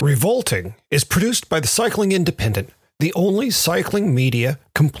Revolting is produced by the Cycling Independent, the only cycling media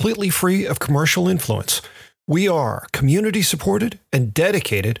completely free of commercial influence. We are community supported and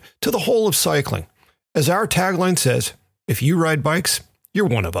dedicated to the whole of cycling. As our tagline says, if you ride bikes, you're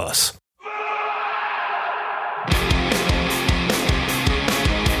one of us.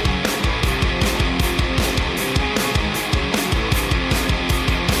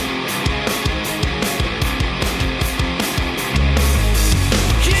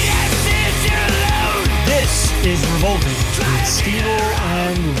 Is Revolting with Steve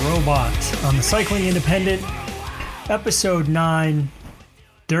and Robot on the Cycling Independent, episode 9,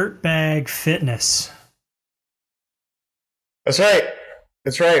 Dirtbag Fitness. That's right.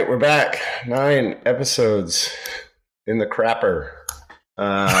 We're back. 9 episodes in the crapper.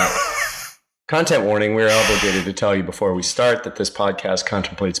 Content warning, we're obligated to tell you before we start that this podcast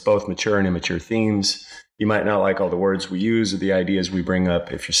contemplates both mature and immature themes. You might not like all the words we use or the ideas we bring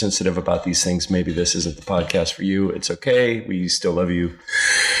up. If you're sensitive about these things, maybe this isn't the podcast for you. It's okay. We still love you.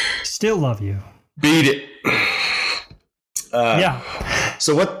 Still love you. Beat it. Yeah.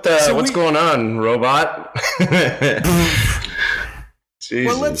 So what's going on, Robot? Jesus.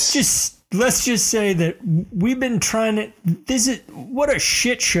 Well, let's just say that we've been trying to visit. What a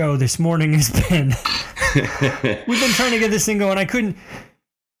shit show this morning has been. We've been trying to get this thing going. I couldn't.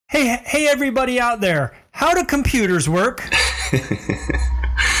 Hey, everybody out there! How do computers work?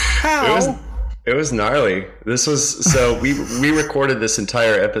 How? It was gnarly. So we recorded this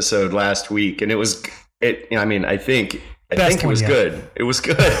entire episode last week, and I think it was good. It was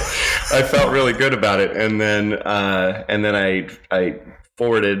good. I felt really good about it, and then I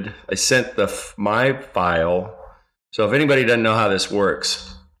sent my file. So if anybody doesn't know how this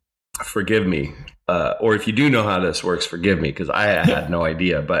works, forgive me. Or if you do know how this works, forgive me, because I had no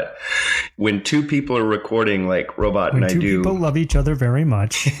idea. But when two people are recording, like Robot and I do, two people love each other very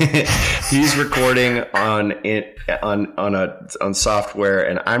much. He's recording on software,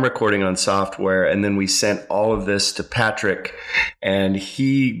 and I'm recording on software, and then we sent all of this to Patrick, and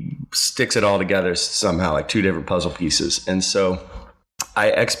he sticks it all together somehow, like 2 different puzzle pieces. And so I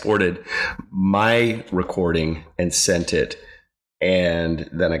exported my recording and sent it. And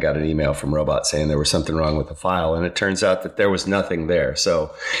then I got an email from Robot saying there was something wrong with the file. And it turns out that there was nothing there.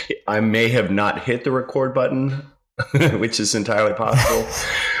 So I may have not hit the record button, which is entirely possible.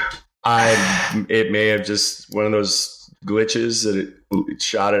 It may have just one of those glitches that it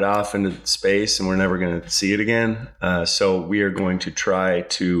shot it off into space and we're never going to see it again. So we are going to try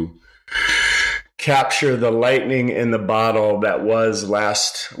to capture the lightning in the bottle that was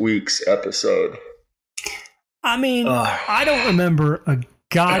last week's episode. I mean, I don't remember a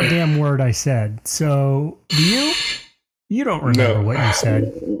goddamn word I said. So, do you? You don't remember what you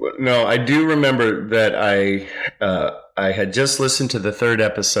said. No, I do remember that I had just listened to the 3rd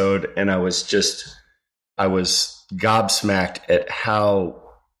episode, and I was gobsmacked at how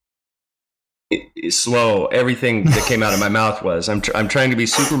slow everything that came out of my mouth was. I'm trying to be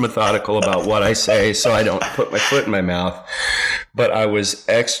super methodical about what I say so I don't put my foot in my mouth, but I was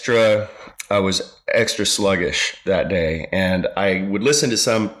extra sluggish that day, and I would listen to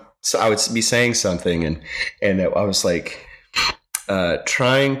so I would be saying something and I was like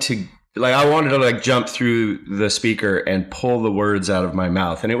trying to, like, I wanted to like jump through the speaker and pull the words out of my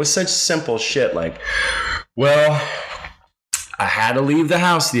mouth, and it was such simple shit like, well, I had to leave the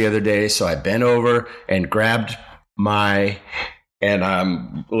house the other day, so I bent over and grabbed and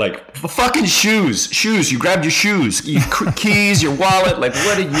I'm like, fucking shoes. You grabbed your shoes, your keys, your wallet. Like,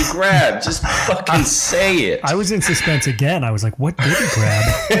 what did you grab? Just fucking say it. I was in suspense again. I was like, what did he grab?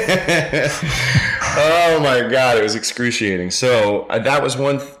 Oh my God, it was excruciating. So that was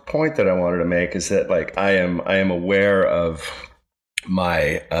one point that I wanted to make, is that like I am aware of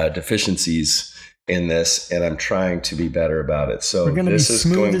my deficiencies in this, and I'm trying to be better about it. So we're going to be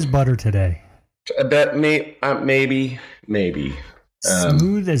smooth as butter today. I bet maybe.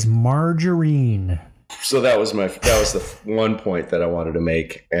 Smooth as margarine. So that was the one point that I wanted to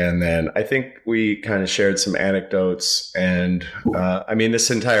make. And then I think we kind of shared some anecdotes, and this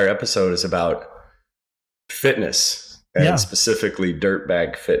entire episode is about fitness, and specifically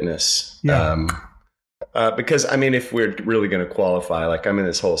dirtbag fitness. Yeah. Because if we're really going to qualify, like, I'm in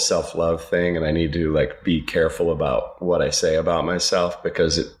this whole self-love thing, and I need to like be careful about what I say about myself,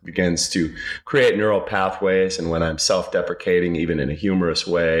 because it begins to create neural pathways. And when I'm self-deprecating, even in a humorous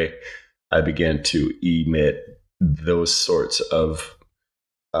way, I begin to emit those sorts of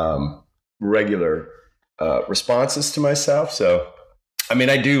regular responses to myself. So,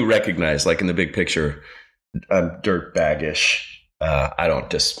 I do recognize, like, in the big picture, I'm dirtbaggish. I don't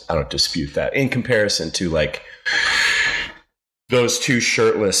dispute that in comparison to like those two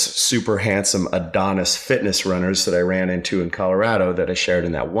shirtless, super handsome Adonis fitness runners that I ran into in Colorado that I shared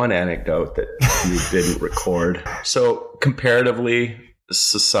in that one anecdote that you didn't record. So comparatively,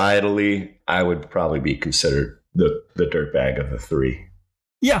 societally, I would probably be considered the dirtbag of the three.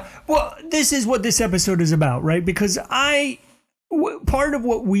 Yeah. Well, this is what this episode is about, right? Because part of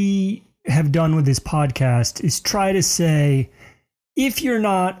what we have done with this podcast is try to say, if you're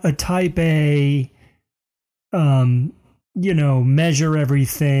not a type A, measure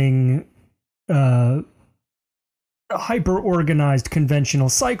everything, hyper organized conventional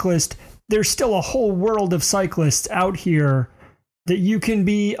cyclist, there's still a whole world of cyclists out here that you can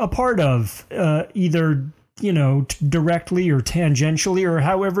be a part of, either, directly or tangentially or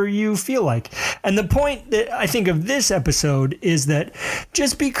however you feel like. And the point that I think of this episode is that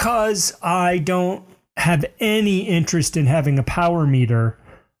just because I don't have any interest in having a power meter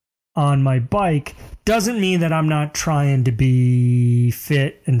on my bike doesn't mean that I'm not trying to be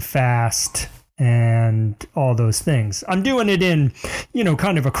fit and fast and all those things. I'm doing it in,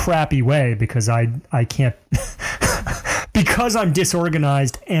 kind of a crappy way because I can't, because I'm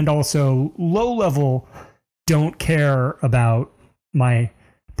disorganized and also low level, don't care about my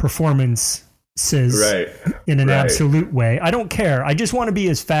performances in an absolute way. I don't care. I just want to be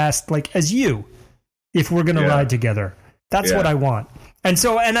as fast as you if we're going to ride together. That's what I want. And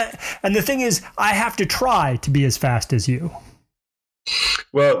so, and the thing is, I have to try to be as fast as you.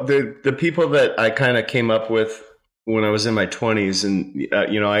 Well, the people that I kind of came up with when I was in my 20s, and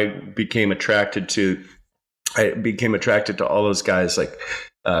I became attracted to all those guys like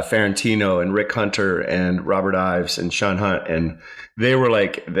Ferrantino and Rick Hunter and Robert Ives and Sean Hunt, and they were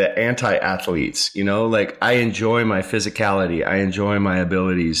like the anti-athletes. I enjoy my physicality, I enjoy my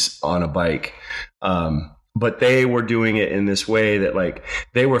abilities on a bike. But they were doing it in this way that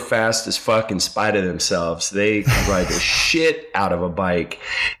they were fast as fuck in spite of themselves. They could ride the shit out of a bike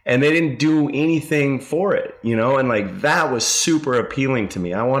and they didn't do anything for it, and that was super appealing to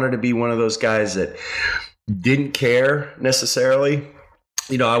me. I wanted to be one of those guys that didn't care necessarily.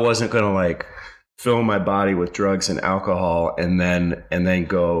 I wasn't going to fill my body with drugs and alcohol and then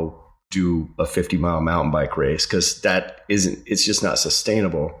go do a 50-mile mountain bike race, because it's just not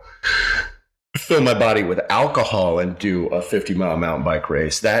sustainable. Fill my body with alcohol and do a 50-mile mountain bike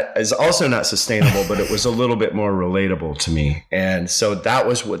race. That is also not sustainable, but it was a little bit more relatable to me. And so that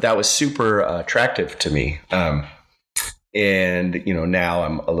was super attractive to me. And, now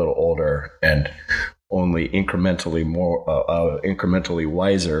I'm a little older and only incrementally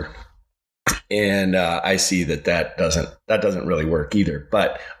wiser. And I see that doesn't really work either,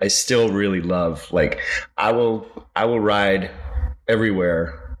 but I still really love, I will ride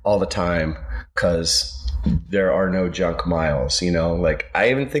everywhere all the time, because there are no junk miles,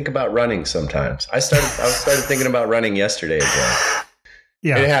 I even think about running sometimes. I started thinking about running yesterday again.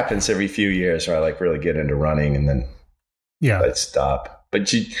 Yeah. It happens every few years where I really get into running and then I'd stop.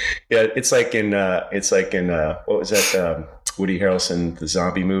 But it's like in what was that, Woody Harrelson, the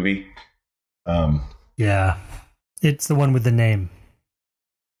zombie movie? Yeah. It's the one with the name.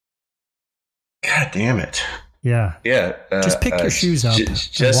 God damn it. Yeah. Yeah. Just pick your shoes up.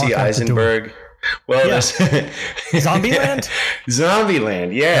 Jesse Eisenberg. Well, Zombieland?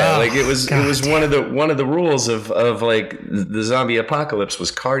 Zombieland. Yeah. It was one of the rules of the zombie apocalypse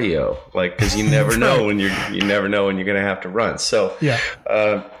was cardio. Cause you never know when you're going to have to run. So,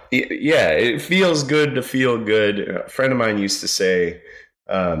 it feels good to feel good. A friend of mine used to say,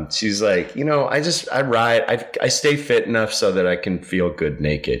 she's like, I ride, I stay fit enough so that I can feel good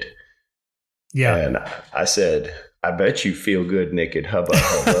naked. Yeah. And I said, I bet you feel good naked, hubba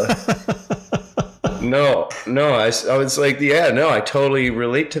hubba. No, I was like, I totally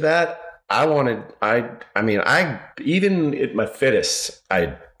relate to that. Even at my fittest,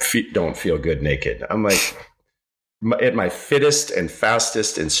 I don't feel good naked. I'm at my fittest and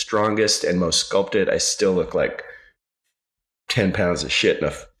fastest and strongest and most sculpted, I still look like 10 pounds of shit in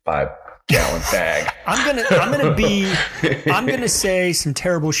a 5-gallon bag. I'm gonna say some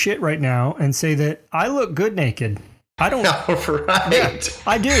terrible shit right now and say that I look good naked. I don't. Right. Yeah,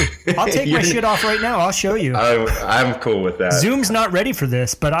 I do. I'll take my shit off right now. I'll show you. I'm cool with that. Zoom's not ready for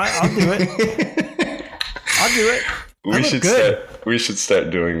this, but I'll do it. I'll do it. We should start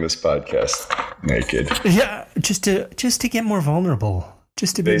doing this podcast naked. Yeah, just to get more vulnerable.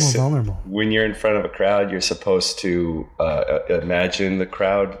 Just to be more vulnerable. When you're in front of a crowd, you're supposed to imagine the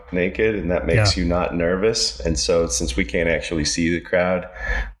crowd naked, and that makes you not nervous. And so since we can't actually see the crowd,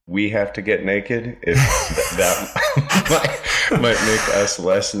 we have to get naked. If that might make us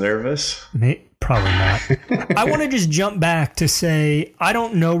less nervous. Probably not. I want to just jump back to say, I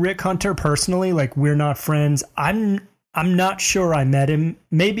don't know Rick Hunter personally. We're not friends. I'm I'm not sure I met him.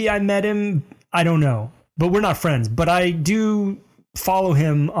 Maybe I met him. I don't know. But we're not friends. But I do follow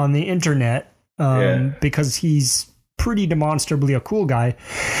him on the internet because he's pretty demonstrably a cool guy.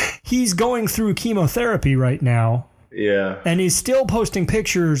 He's going through chemotherapy right now. Yeah. And he's still posting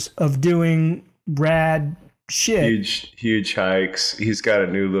pictures of doing rad shit. Huge hikes. He's got a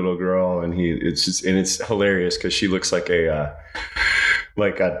new little girl, and it's hilarious because she looks like a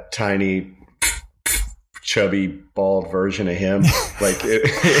tiny, chubby, bald version of him.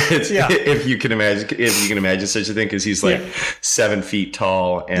 If you can imagine such a thing, because he's like 7 feet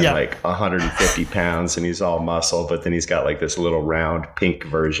tall and like 150 pounds, and he's all muscle, but then he's got like this little round pink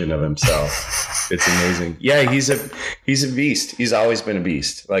version of himself. It's amazing. Yeah, he's a beast. He's always been a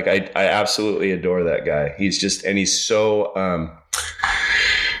beast. Like I absolutely adore that guy. He's so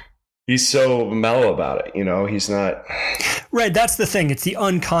mellow about it. You know, he's not. Right, that's the thing. It's the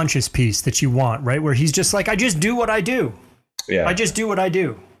unconscious piece that you want, right? Where he's just like, I just do what I do. Yeah. I just do what I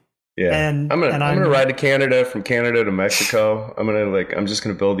do. Yeah. And I'm gonna ride to Canada, from Canada to Mexico. I'm just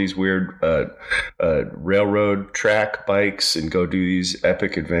gonna build these weird railroad track bikes and go do these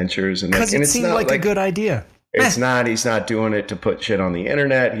epic adventures. Because it seemed like a good idea. It's not. He's not doing it to put shit on the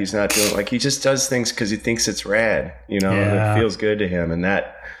internet. He's not doing he just does things because he thinks it's rad. You know, it feels good to him, and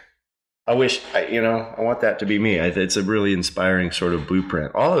that. I want that to be me. It's a really inspiring sort of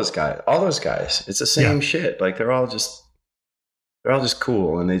blueprint. All those guys, it's the same shit. Like they're all just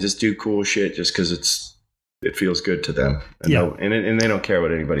cool, and they just do cool shit just because it feels good to them. And and they don't care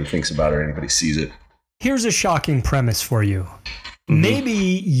what anybody thinks about it or anybody sees it. Here's a shocking premise for you. Mm-hmm. Maybe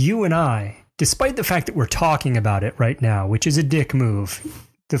you and I, despite the fact that we're talking about it right now, which is a dick move,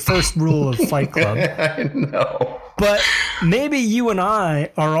 the first rule of Fight Club. I know. But maybe you and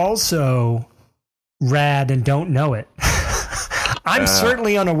I are also rad and don't know it. I'm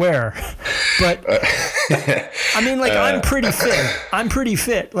certainly unaware. But I mean, I'm pretty fit. I'm pretty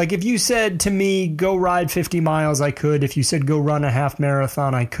fit. Like if you said to me, go ride 50 miles, I could. If you said go run a half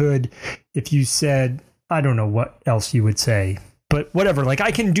marathon, I could. If you said, I don't know what else you would say. But whatever,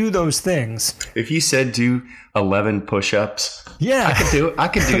 I can do those things. If you said do 11 push-ups, I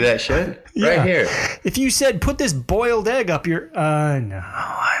could do that shit right here. If you said put this boiled egg up your, no,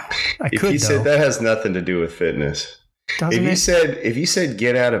 I could. If you said that has nothing to do with fitness. If you said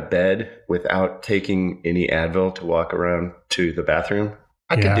get out of bed without taking any Advil to walk around to the bathroom,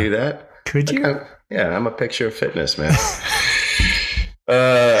 I could do that. Could you? I'm a picture of fitness, man.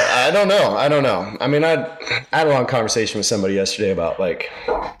 I don't know. I mean, I had a long conversation with somebody yesterday about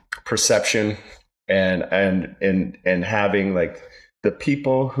perception and having the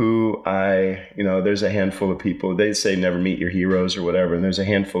people who there's a handful of people, they say never meet your heroes or whatever. And there's a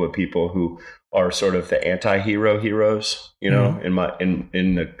handful of people who are sort of the anti-hero heroes,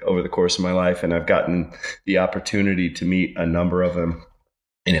 over the course of my life. And I've gotten the opportunity to meet a number of them,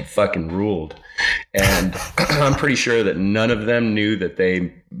 and it fucking ruled. And I'm pretty sure that none of them knew that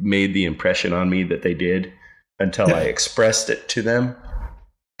they made the impression on me that they did until I expressed it to them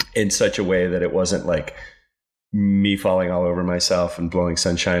in such a way that it wasn't like me falling all over myself and blowing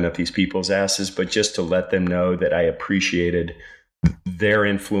sunshine up these people's asses, but just to let them know that I appreciated their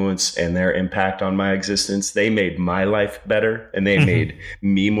influence and their impact on my existence. They made my life better, and they made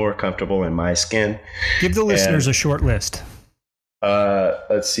me more comfortable in my skin. Give the listeners a short list.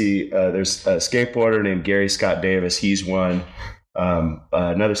 Let's see. There's a skateboarder named Gary Scott Davis. He's one.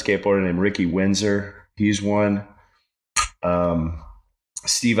 Another skateboarder named Ricky Windsor. He's one.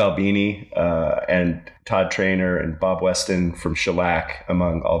 Steve Albini and Todd Trainer and Bob Weston from Shellac,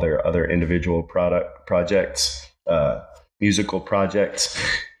 among all their other individual musical projects.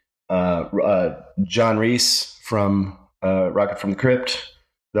 John Reese from Rocket from the Crypt,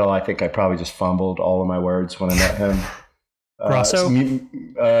 though I think I probably just fumbled all of my words when I met him. Grosso?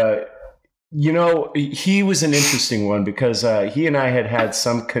 He was an interesting one because he and I had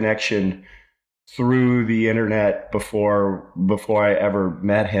some connection through the internet before I ever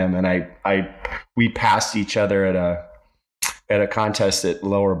met him, and we passed each other at a contest at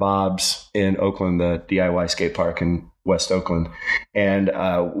Lower Bob's in Oakland, the DIY skate park in West Oakland, and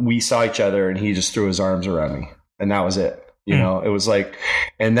we saw each other, and he just threw his arms around me, and that was it. It was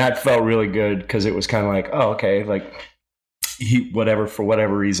and that felt really good because it was kind of oh, okay, for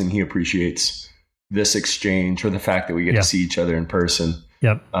whatever reason, he appreciates this exchange or the fact that we get to see each other in person.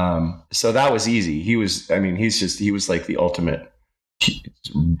 Yep. So that was easy. He was like the ultimate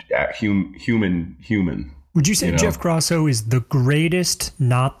human. Would you say Jeff Grosso is the greatest,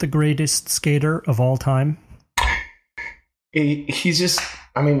 not the greatest skater of all time? He's just,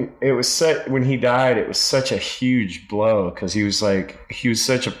 it was when he died, it was such a huge blow because he was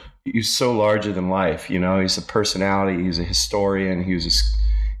such he's so larger than life. You know, he's a personality. He's a historian. He's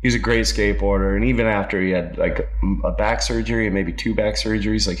a great skateboarder. And even after he had like a back surgery and maybe 2 back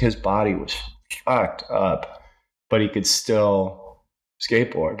surgeries, like his body was fucked up, but he could still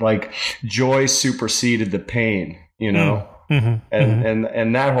skateboard. Like joy superseded the pain, you know?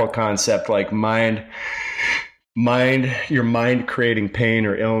 And that whole concept, like your mind creating pain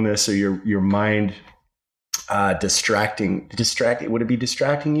or illness, or your mind distracting, would it be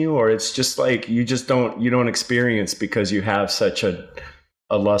distracting you? Or it's just like you don't experience because you have such a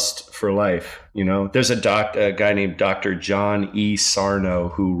lust for life. You know, there's a guy named Dr. John E. Sarno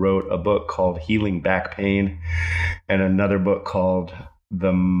who wrote a book called Healing Back Pain and another book called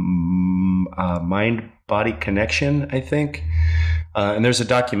The Mind Body Connection, I think. And there's a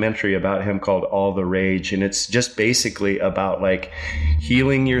documentary about him called All the Rage. And it's just basically about like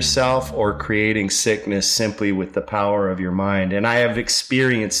healing yourself or creating sickness simply with the power of your mind. And I have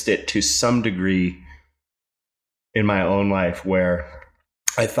experienced it to some degree in my own life where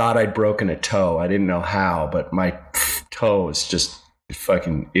I thought I'd broken a toe. I didn't know how, but my toe was just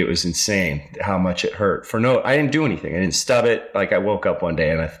it was insane how much it hurt. I didn't do anything. I didn't stub it. Like I woke up one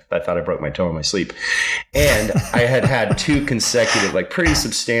day and I thought I broke my toe in my sleep. And I had 2 consecutive, like pretty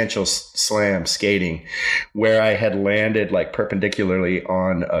substantial slams skating where I had landed like perpendicularly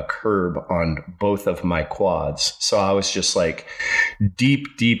on a curb on both of my quads. So I was just like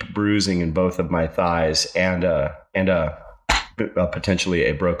deep bruising in both of my thighs and potentially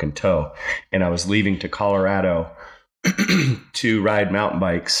a broken toe. And I was leaving to Colorado to ride mountain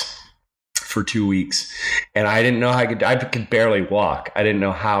bikes for 2 weeks. And I didn't know how I could barely walk. I didn't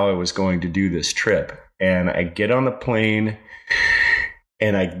know how I was going to do this trip. And I get on the plane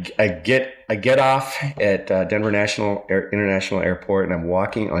and I get off at Denver International Airport, and I'm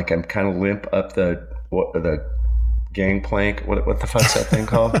walking, like I'm kind of limp up the gangplank. What the fuck's that thing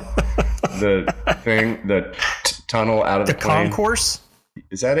called? the tunnel out of the plane. Concourse?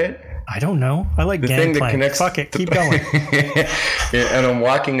 Is that it? I don't know. I like the thing that connects. Fuck it, keep going. And I'm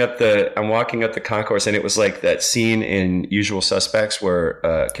walking up the concourse, and it was like that scene in Usual Suspects where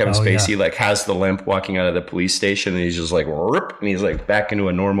Kevin Spacey like has the limp walking out of the police station, and he's just like whoop, and he's like back into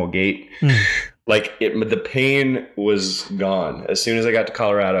a normal gait. Like the pain was gone as soon as I got to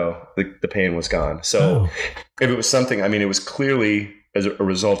Colorado. The pain was gone. So if it was something, I mean, it was clearly as a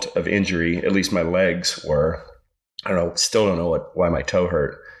result of injury. At least my legs were. I don't know. Still don't know why my toe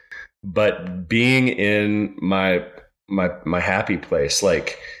hurt. But being in my happy place,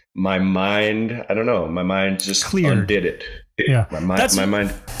 like my mind, I don't know, my mind just cleared. Undid it. Yeah. My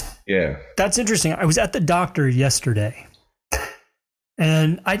mind. Yeah. That's interesting. I was at the doctor yesterday,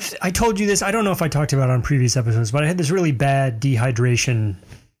 and I told you this. I don't know if I talked about it on previous episodes, but I had this really bad dehydration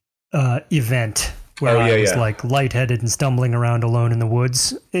event where I was like lightheaded and stumbling around alone in the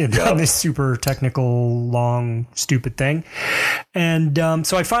woods on this super technical, long, stupid thing. And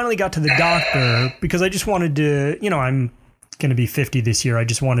so I finally got to the doctor because I just wanted to, I'm going to be 50 this year. I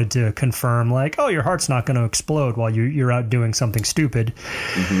just wanted to confirm like, oh, your heart's not going to explode while you're out doing something stupid.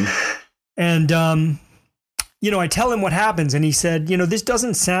 And, I tell him what happens, and he said, this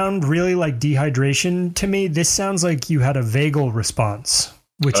doesn't sound really like dehydration to me. This sounds like you had a vagal response,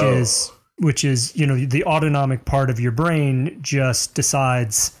 which is, the autonomic part of your brain just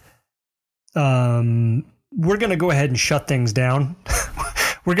decides, we're going to go ahead and shut things down.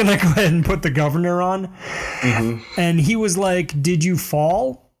 We're going to go ahead and put the governor on. And he was like, did you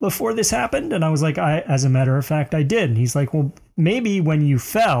fall before this happened? And I was like, as a matter of fact, I did. And he's like, well, maybe when you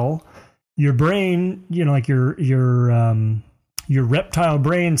fell, your brain, like your reptile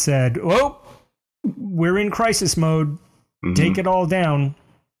brain said, oh, we're in crisis mode. Take it all down.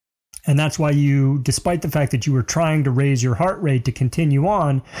 And that's why despite the fact that you were trying to raise your heart rate to continue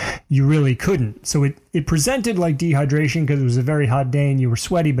on, you really couldn't. So it presented like dehydration because it was a very hot day and you were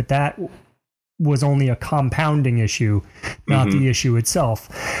sweaty, but that was only a compounding issue, not the issue itself.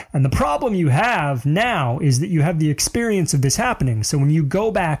 And the problem you have now is that you have the experience of this happening. So when you go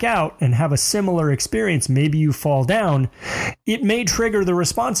back out and have a similar experience, maybe you fall down, it may trigger the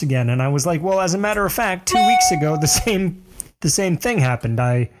response again. And I was like, well, as a matter of fact, 2 weeks ago, the same thing happened.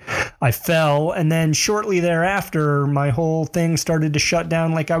 I fell, and then shortly thereafter, my whole thing started to shut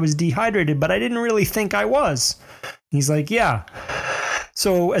down like I was dehydrated, but I didn't really think I was. He's like, yeah.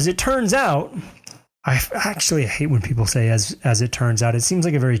 So as it turns out, I hate when people say as it turns out. It seems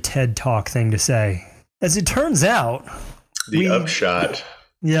like a very TED Talk thing to say. As it turns out. The upshot.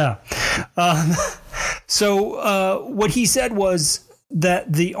 Yeah. So what he said was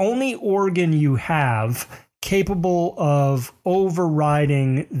that the only organ you have capable of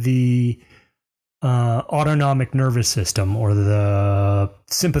overriding the autonomic nervous system, or the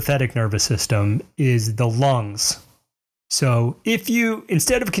sympathetic nervous system, is the lungs. So if you,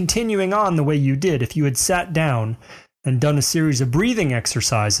 instead of continuing on the way you did, if you had sat down and done a series of breathing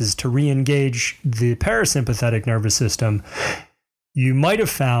exercises to re-engage the parasympathetic nervous system, you might have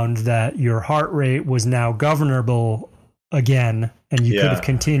found that your heart rate was now governable again, and you could have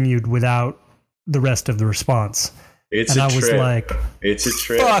continued without the rest of the response. It's a trip. Was like, it's a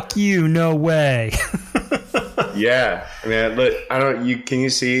trip. Fuck you, no way. Yeah, man. Look, can you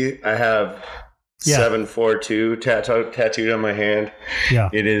see? I have 742 tattooed on my hand. Yeah.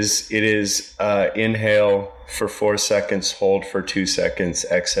 It is inhale for 4 seconds, hold for 2 seconds,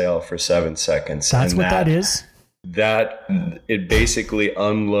 exhale for 7 seconds. That's what that is? That it basically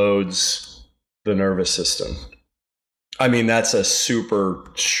unloads the nervous system. I mean, that's a super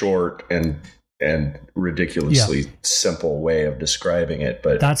short and ridiculously simple way of describing it,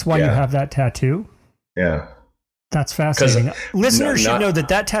 but that's why you have that tattoo? Yeah. That's fascinating. Listeners should know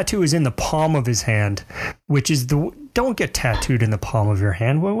that tattoo is in the palm of his hand, which is don't get tattooed in the palm of your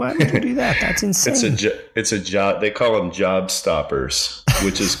hand. Well, why would you do that? That's insane. It's a job. They call them job stoppers,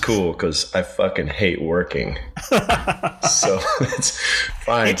 which is cool because I fucking hate working. So it's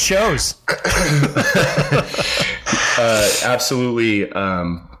fine. It shows. Absolutely.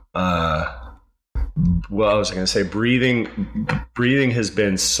 Well, I was going to say breathing has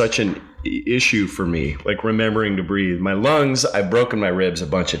been such an issue for me, like remembering to breathe. My lungs, I've broken my ribs a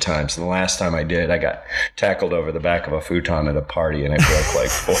bunch of times, and the last time I did, I got tackled over the back of a futon at a party, and I broke like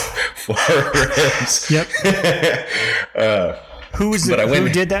four ribs. Yep. Who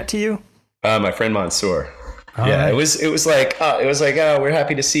did that to you? My friend Mansoor. All yeah, right. it was like we're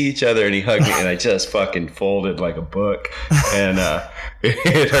happy to see each other, and he hugged me, and I just fucking folded like a book, and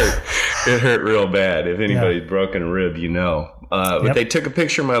it hurt real bad. If anybody's broken a rib, you know. But they took a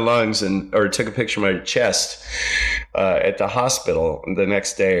picture of my lungs or took a picture of my chest at the hospital the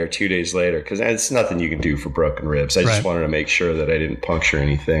next day or 2 days later, because it's nothing you can do for broken ribs. I just wanted to make sure that I didn't puncture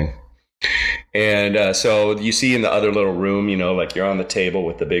anything. And so you see in the other little room, like you're on the table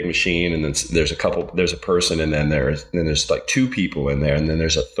with the big machine, and then there's a person, and then there's like two people in there, and then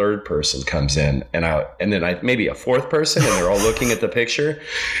there's a third person comes in, and then maybe a fourth person, and they're all looking at the picture,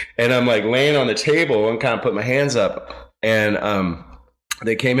 and I'm like laying on the table and kind of put my hands up, and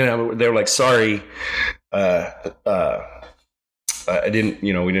they came in, they were like, sorry, we didn't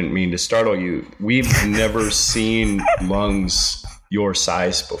mean to startle you. We've never seen lungs your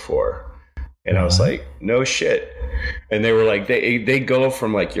size before. And I was like, no shit. And they were like, they go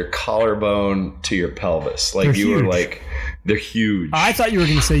from like your collarbone to your pelvis. Like you were like, they're huge. I thought you were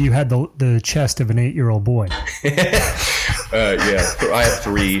going to say you had the chest of an 8-year-old boy. Yeah, I have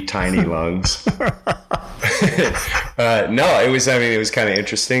 3 tiny lungs. No, it was kind of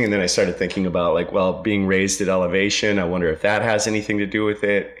interesting. And then I started thinking about like, well, being raised at elevation, I wonder if that has anything to do with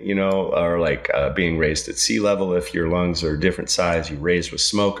it, or like being raised at sea level. If your lungs are different size, you raised with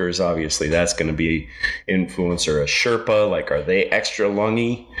smokers, obviously that's going to be influence, or a Sherpa, like, are they extra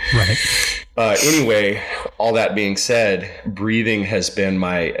lungy? Right. Anyway, all that being said, breathing has been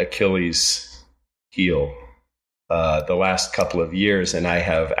my Achilles heel the last couple of years, and I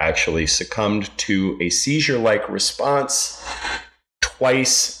have actually succumbed to a seizure-like response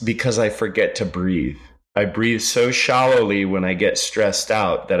twice because I forget to breathe. I breathe so shallowly when I get stressed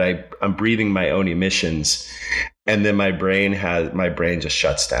out that I'm breathing my own emissions, and then my brain just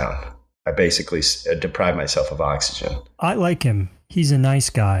shuts down. I basically deprive myself of oxygen. I like him. He's a nice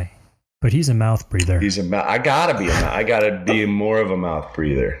guy, but he's a mouth breather. I gotta be more of a mouth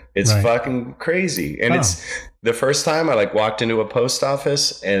breather. It's fucking crazy. And it's the first time I like walked into a post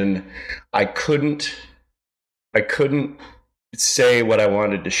office and I couldn't say what I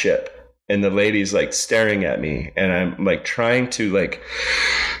wanted to ship. And the lady's like staring at me, and I'm like trying to like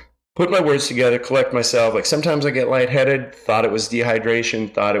put my words together, collect myself. Like sometimes I get lightheaded, thought it was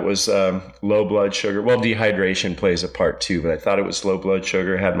dehydration, thought it was low blood sugar. Well, dehydration plays a part too, but I thought it was low blood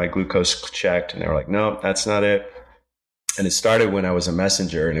sugar, had my glucose checked, and they were like, no, that's not it. And it started when I was a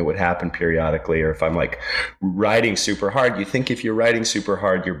messenger, and it would happen periodically. Or if I'm like riding super hard, you think if you're riding super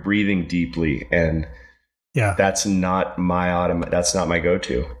hard, you're breathing deeply. And that's not my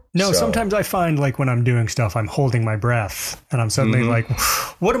go-to. No, sometimes I find like when I'm doing stuff, I'm holding my breath, and I'm suddenly like,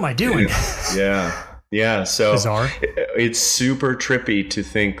 what am I doing? Yeah. So bizarre. It's super trippy to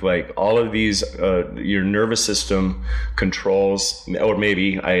think like all of these, your nervous system controls, or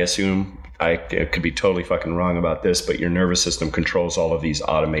maybe I assume I could be totally fucking wrong about this, but your nervous system controls all of these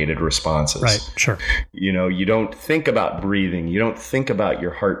automated responses. Right. Sure. You know, you don't think about breathing. You don't think about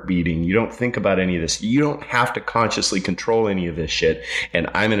your heart beating. You don't think about any of this. You don't have to consciously control any of this shit. And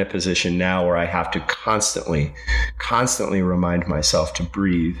I'm in a position now where I have to constantly remind myself to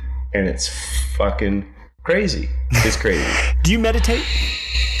breathe. And it's fucking crazy. It's crazy. Do you meditate?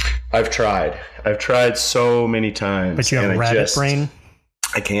 I've tried so many times. But you have a rabbit brain?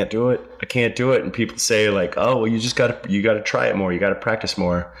 I can't do it. And people say like, oh, well, you gotta try it more. You gotta practice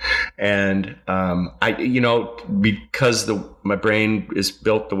more. And, because my brain is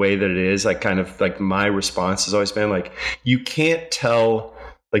built the way that it is, I kind of like my response has always been like, you can't tell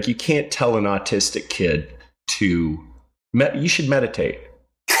an autistic kid you should meditate,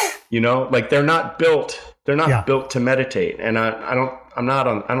 like they're not built to meditate. And I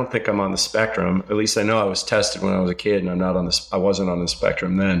don't think I'm on the spectrum. At least I know I was tested when I was a kid, and I wasn't on the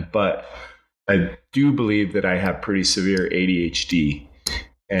spectrum then, but I do believe that I have pretty severe ADHD.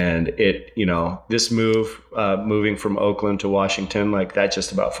 And this moving from Oakland to Washington, like that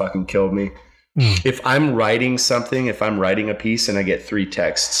just about fucking killed me. If I'm writing a piece and I get 3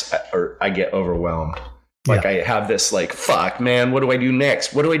 texts, or I get overwhelmed. Like I have this like, fuck, man, what do I do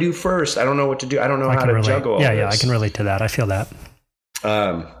next? What do I do first? I don't know what to do. I don't know how to juggle all this. Yeah, I can relate to that. I feel that.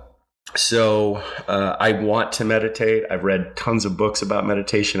 So I want to meditate. I've read tons of books about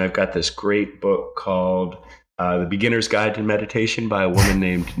meditation. I've got this great book called The Beginner's Guide to Meditation by a woman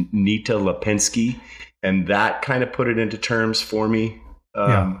named Nita Lipinski. And that kind of put it into terms for me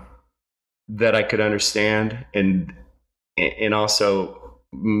that I could understand. And also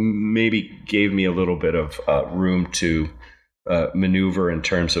maybe gave me a little bit of room to maneuver in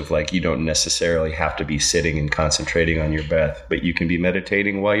terms of like, you don't necessarily have to be sitting and concentrating on your breath, but you can be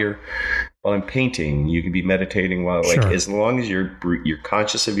meditating while I'm painting. You can be meditating while as long as you're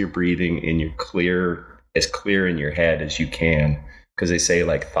conscious of your breathing and you're as clear in your head as you can. Because they say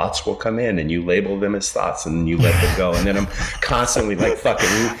like thoughts will come in and you label them as thoughts and you let them go. And then I'm constantly like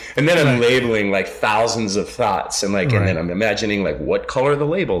I'm labeling like thousands of thoughts and and then I'm imagining like what color the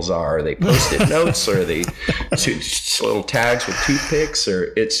labels are. Are they Post-it notes, or are they little tags with toothpicks,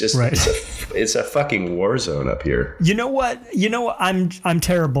 or it's just it's a fucking war zone up here. You know what? I'm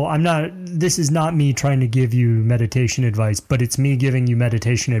terrible. This is not me trying to give you meditation advice, but it's me giving you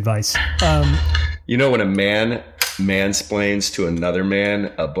meditation advice. When a man mansplains to another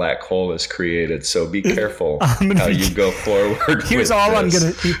man, a black hole is created. So be careful how you go forward. Here's all I'm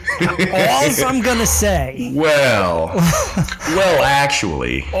gonna say. Well,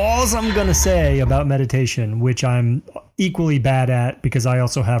 actually, all I'm gonna say about meditation, which I'm equally bad at because I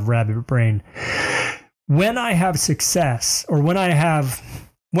also have rabbit brain. When I have success, or when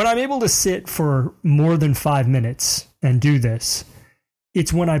I'm able to sit for more than 5 minutes and do this,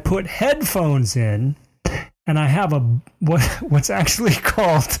 it's when I put headphones in. And I have what's actually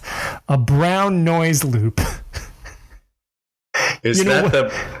called a brown noise loop. You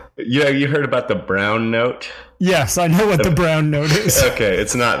heard about the brown note? Yes, I know what the brown note is. Okay,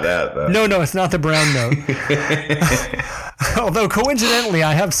 it's not that though. No, it's not the brown note. Although coincidentally,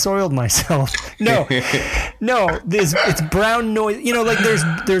 I have soiled myself. No, it's brown noise.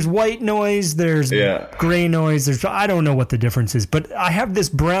 There's white noise, there's gray noise. I don't know what the difference is, but I have this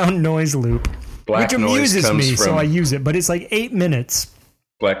brown noise loop. Which amuses me, so I use it. But it's like 8 minutes.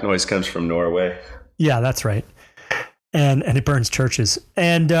 Black noise comes from Norway. Yeah, that's right. And it burns churches.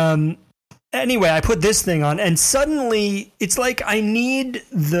 And anyway, I put this thing on, and suddenly it's like I need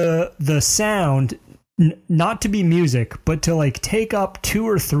the sound not to be music, but to like take up 2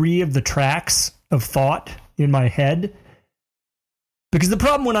 or 3 of the tracks of thought in my head. Because the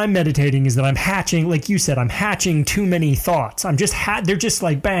problem when I'm meditating is that I'm hatching, like you said, I'm hatching too many thoughts. They're just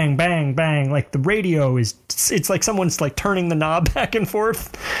like bang, bang, bang. Like the radio it's like someone's like turning the knob back and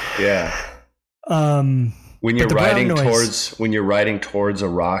forth. Yeah. When you're riding towards a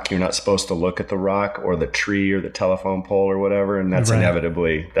rock, you're not supposed to look at the rock or the tree or the telephone pole or whatever. And that's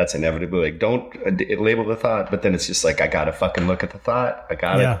inevitably like, don't label the thought. But then it's just like, I got to fucking look at the thought. I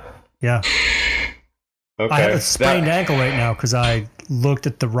got it. Yeah. Okay. I have a sprained ankle right now because I looked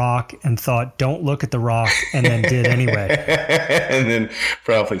at the rock and thought, don't look at the rock, and then did anyway. And then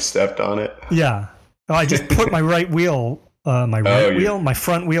probably stepped on it. Yeah. I just put my right wheel, my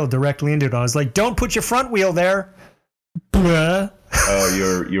front wheel directly into it. I was like, don't put your front wheel there. Blah.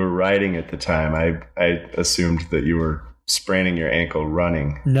 Oh, you were riding at the time. I assumed that you were spraining your ankle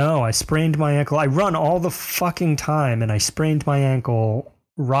running. No, I sprained my ankle. I run all the fucking time, and I sprained my ankle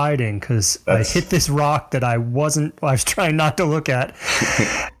riding because I hit this rock that I was trying not to look at,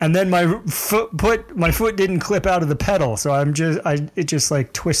 and then my foot didn't clip out of the pedal, so it just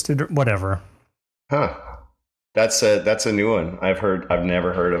like twisted, whatever. Huh. That's a new one. I've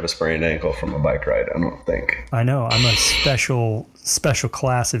never heard of a sprained ankle from a bike ride. I don't think. I know. I'm a special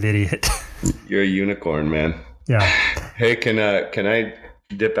class of idiot. You're a unicorn, man. Yeah. Hey, can I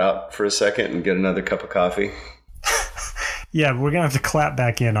dip out for a second and get another cup of coffee? Yeah, we're gonna have to clap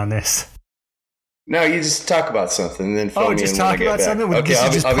back in on this. No, you just talk about something and then fill me in. Just talk about something. Okay, this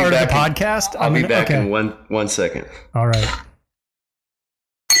is just part of the podcast. I'll be back in one second. All right.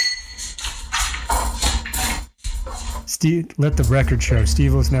 Steve, let the record show.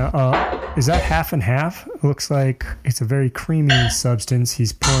 Steve was now. Is that half and half? It looks like it's a very creamy substance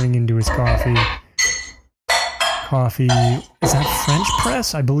he's pouring into his coffee. Is that French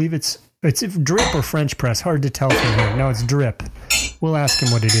press? I believe it's drip or French press. Hard to tell from here. No, it's drip. We'll ask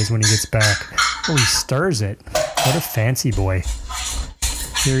him what it is when he gets back. Oh, he stirs it. What a fancy boy.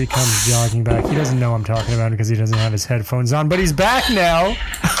 Here he comes jogging back. He doesn't know I'm talking about it because he doesn't have his headphones on, but he's back now.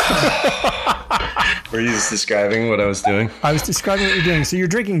 Were you just describing what I was doing? I was describing what you're doing. So you're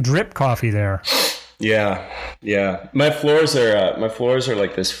drinking drip coffee there. Yeah. My floors are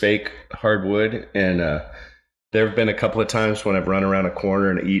like this fake hardwood, and there have been a couple of times when I've run around a corner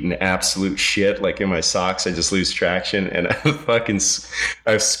and eaten absolute shit, like in my socks. I just lose traction, and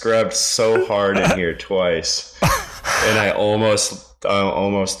I've scrubbed so hard in here twice, and I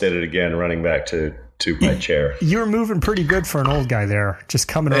almost did it again, running back to my chair. You're moving pretty good for an old guy there, just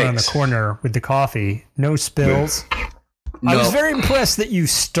coming around the corner with the coffee. No spills. No. I was very impressed that you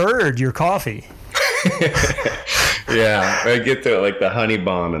stirred your coffee. Yeah, I get the honey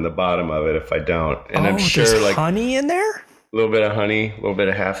bomb in the bottom of it if I don't. And I'm sure there's honey in there? A little bit of honey, a little bit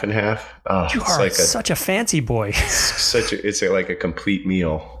of half and half. Oh, you are such a fancy boy. It's like a complete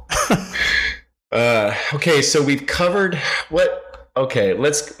meal. Okay, so we've covered what. Okay,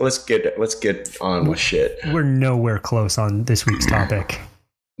 let's get on with shit. We're nowhere close on this week's topic.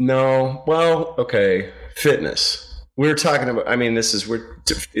 No, well, okay, fitness. We're talking about. I mean, it's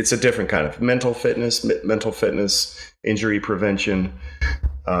a different kind of mental fitness, injury prevention,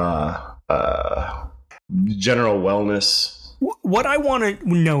 general wellness. What I want to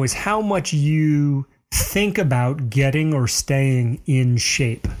know is how much you think about getting or staying in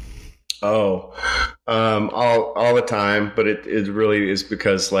shape. Oh, all the time, but it really is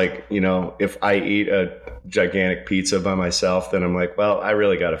because, like, you know, if I eat a gigantic pizza by myself, then I'm like, well, I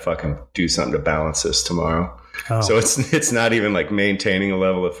really got to fucking do something to balance this tomorrow. Oh. So it's not even like maintaining a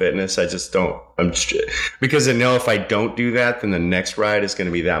level of fitness. Because I know if I don't do that, then the next ride is going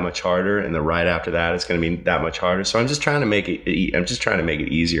to be that much harder, and the ride after that is going to be that much harder. So I'm just trying to make it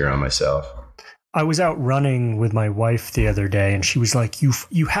easier on myself. I was out running with my wife the other day, and she was like, you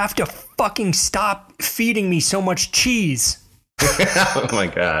have to fucking stop feeding me so much cheese. Oh my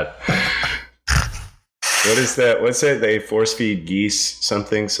God. What is that? What's that? They force feed geese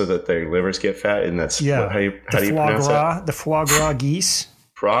something so that their livers get fat, and that's how do you pronounce that? The foie gras geese.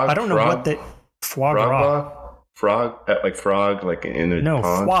 Frog? I don't know what the foie gras. Frog, like frog, like in the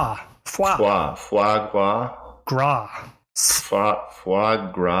pond? Foie gras.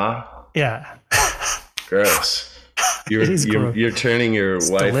 Foie gras. Yeah. Gross. You're turning your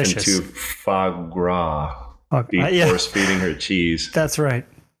wife delicious. into foie gras. Force feeding her cheese. That's right.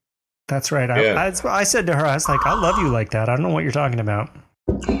 Yeah. I said to her, I was like, I love you like that. I don't know what you're talking about.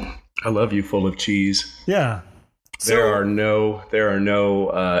 I love you full of cheese. Yeah. There are no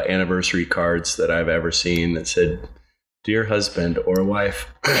anniversary cards that I've ever seen that said, "Dear husband or wife,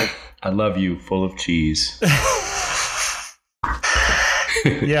 I love you full of cheese."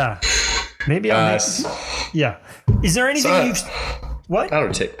 Yeah. Maybe I'll yeah. Is there anything what? I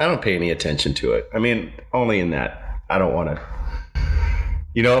don't pay any attention to it. I mean, only in that I don't want to.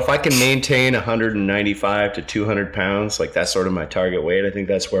 You know, if I can maintain 195 to 200 pounds, like that's sort of my target weight, I think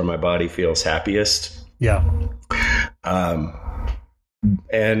that's where my body feels happiest. Yeah.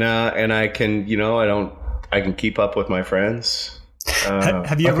 And I can, you know, I can keep up with my friends.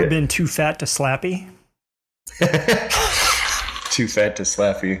 Have you ever been too fat to slappy? Too fat to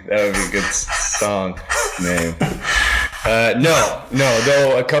slappy. That would be a good song name. No.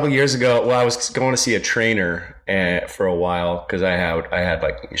 Though a couple years ago, I was going to see a trainer for a while because I had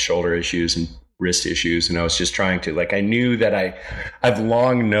like shoulder issues and wrist issues, and I was just trying to, like, I knew that I've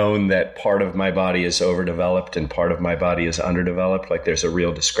long known that part of my body is overdeveloped and part of my body is underdeveloped. Like there's a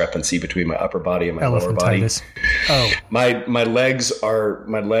real discrepancy between my upper body and my lower body. Oh, my legs are.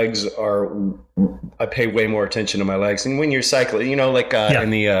 I pay way more attention to my legs, and when you're cycling, you know, like in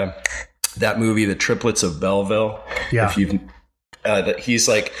the that movie, The Triplets of Belleville. Yeah. If you've That he's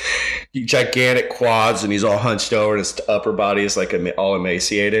like gigantic quads and he's all hunched over and his upper body is like all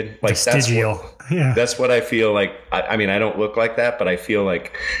emaciated. Like vestigial. That's what I feel like. I mean, I don't look like that, but I feel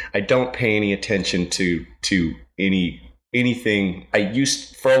like I don't pay any attention to anything.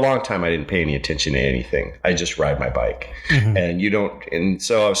 For a long time, I didn't pay any attention to anything. I just ride my bike, and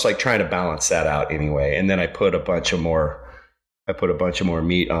so I was like trying to balance that out anyway. And then I put a bunch of more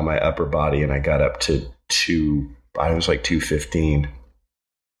meat on my upper body, and I got up to I was like 215.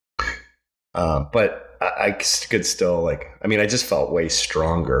 But I could still I just felt way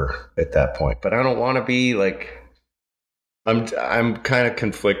stronger at that point, but I don't want to be like, I'm kind of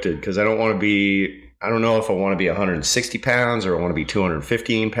conflicted because I don't know if I want to be 160 pounds or I want to be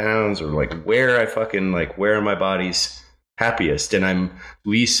 215 pounds or like where are my body's happiest and I'm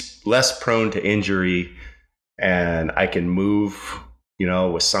less prone to injury and I can move,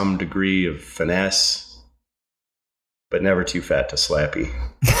 with some degree of finesse, but never too fat to slappy.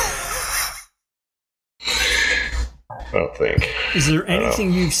 I don't think. Is there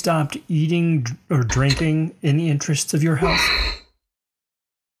anything you've stopped eating or drinking in the interests of your health?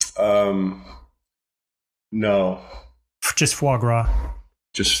 No. Just foie gras.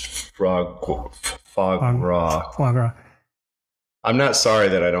 Just foie gras. Foie gras. I'm not sorry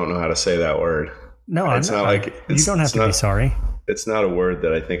that I don't know how to say that word. No, it's not like you don't have to be sorry. It's not a word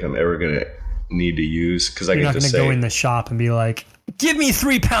that I think I'm ever going to need to use because I can just say. You're not going to go in the shop and be like, "Give me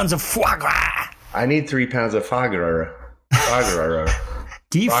 3 pounds of foie gras." I need 3 pounds of foie gras.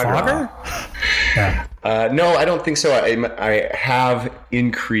 Defogger? Yeah. No, I don't think so. I have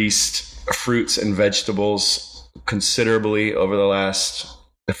increased fruits and vegetables considerably over the last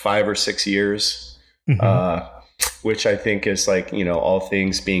 5 or 6 years, which I think is like, all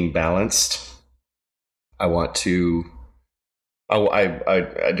things being balanced. I want to.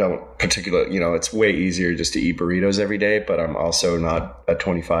 I don't particularly, it's way easier just to eat burritos every day, but I'm also not a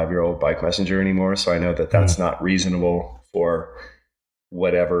 25-year-old bike messenger anymore. So I know that that's not reasonable for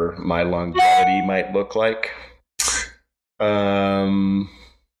whatever my longevity might look like.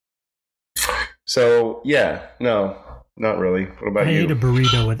 So yeah, no, not really. What about you? I ate a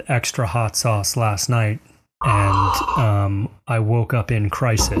burrito with extra hot sauce last night and I woke up in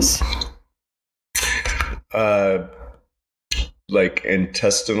crisis. Like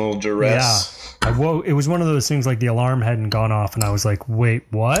intestinal duress. Yeah, it was one of those things like the alarm hadn't gone off, and I was like, "Wait,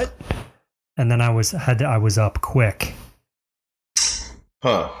 what?" And then I was up quick.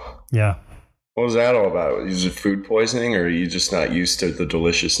 Huh? Yeah. What was that all about? Is it food poisoning, or are you just not used to the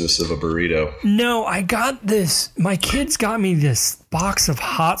deliciousness of a burrito? No, I got this. My kids got me this box of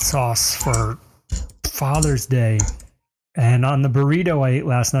hot sauce for Father's Day, and on the burrito I ate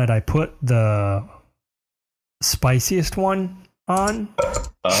last night, I put the spiciest one on,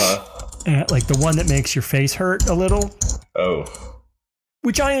 like the one that makes your face hurt a little. Oh,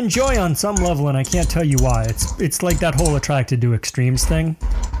 which I enjoy on some level, and I can't tell you why. It's like that whole attracted to extremes thing.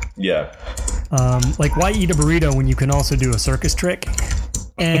 Yeah. Like why eat a burrito when you can also do a circus trick?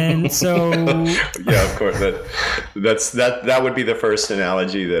 And so, yeah, of course. That would be the first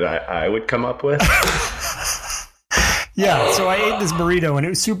analogy that I would come up with. Yeah, so I ate this burrito and it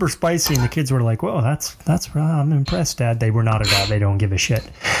was super spicy, and the kids were like, "Whoa, that's I'm impressed, Dad." They were not at all. They don't give a shit.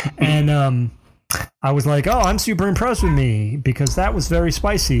 And I was like, "Oh, I'm super impressed with me because that was very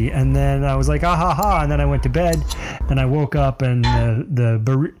spicy." And then I was like, "Ah ha ha!" And then I went to bed, and I woke up, and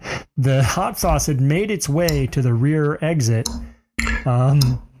the hot sauce had made its way to the rear exit,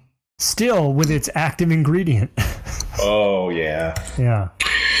 still with its active ingredient. Oh yeah. Yeah.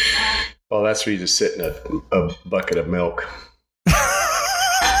 Well, that's where you just sit in a bucket of milk.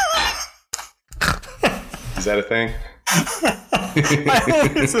 Is that a thing? I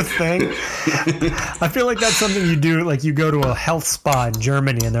hope it's a thing. I feel like that's something you do, like you go to a health spa in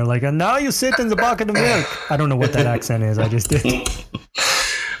Germany and they're like, "And now you sit in the bucket of milk." I don't know what that accent is. I just did.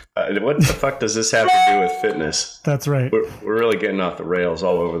 What the fuck does this have to do with fitness? That's right. We're really getting off the rails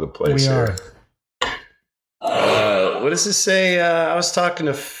all over the place here. What does this say? I was talking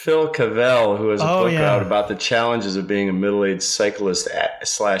to Phil Cavell, who has a book out about the challenges of being a middle-aged cyclist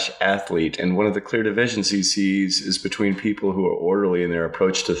 / athlete. And one of the clear divisions he sees is between people who are orderly in their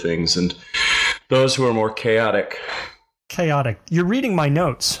approach to things and those who are more chaotic. Chaotic. You're reading my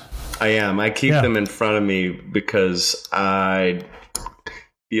notes. I am. I keep them in front of me because I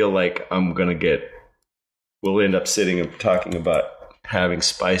feel like we'll end up sitting and talking about having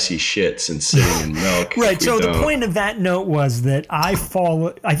spicy shits and sitting in milk. Right. So the point of that note was that I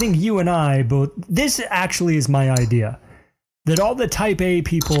think you and I both, this actually is my idea, that all the type A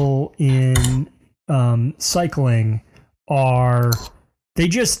people in cycling They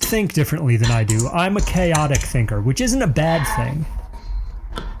just think differently than I do. I'm a chaotic thinker, which isn't a bad thing.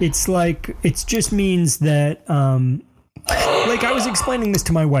 It's like, it just means that, like I was explaining this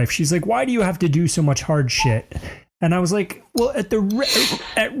to my wife. She's like, why do you have to do so much hard shit? And I was like, well, at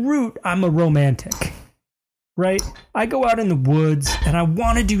root, I'm a romantic, right? I go out in the woods and I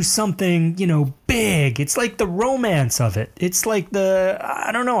want to do something, big. It's like the romance of it. It's like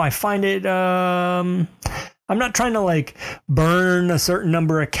I don't know. I find it, I'm not trying to like burn a certain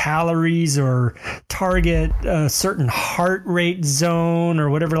number of calories or target a certain heart rate zone or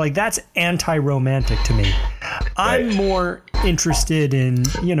whatever. Like that's anti-romantic to me. I'm more interested in,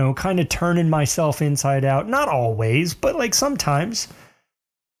 kind of turning myself inside out. Not always, but like sometimes.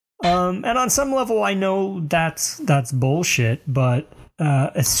 And on some level, I know that's bullshit. But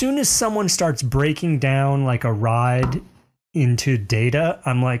as soon as someone starts breaking down like a ride into data,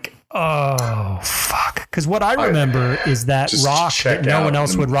 I'm like, oh, fuck. Because what I remember is that rock that no one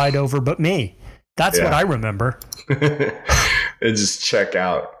else would ride over but me. That's what I remember. And just check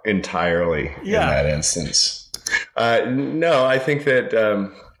out entirely in that instance. No, I think that,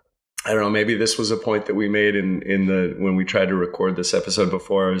 I don't know, maybe this was a point that we made when we tried to record this episode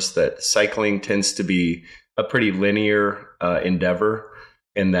before, is that cycling tends to be a pretty linear endeavor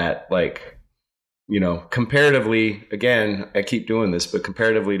in that, like, comparatively, again, I keep doing this, but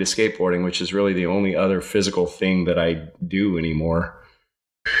comparatively to skateboarding, which is really the only other physical thing that I do anymore,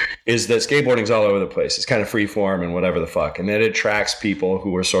 is that skateboarding's all over the place. It's kind of free form and whatever the fuck. And then it attracts people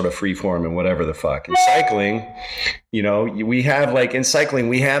who are sort of free form and whatever the fuck. In cycling, we have in cycling,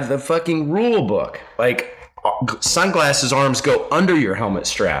 we have the fucking rule book. Like sunglasses arms go under your helmet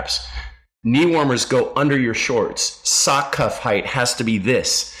straps. Knee warmers go under your shorts. Sock cuff height has to be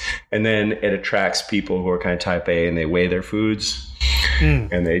this. And then it attracts people who are kind of type A and they weigh their foods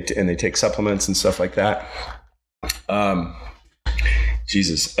and they take supplements and stuff like that.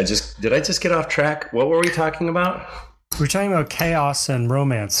 Jesus, did I just get off track? What were we talking about? We're talking about chaos and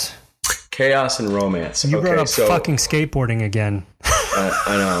romance. Chaos and romance. You brought up fucking skateboarding again.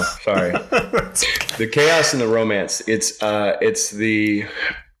 I know. Sorry. The chaos and the romance. These are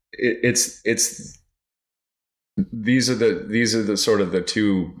the sort of the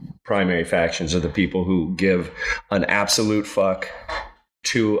two primary factions of the people who give an absolute fuck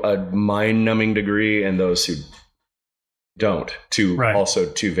to a mind-numbing degree, and those who don't, also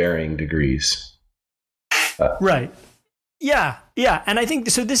to varying degrees. Right. Yeah. And I think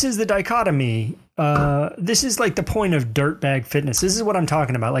so. This is the dichotomy. This is like the point of Dirtbag Fitness. This is what I'm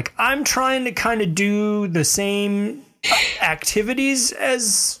talking about. Like, I'm trying to kind of do the same activities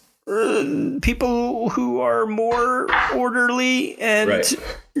as people who are more orderly and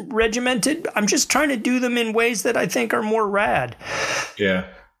regimented. I'm just trying to do them in ways that I think are more rad. Yeah.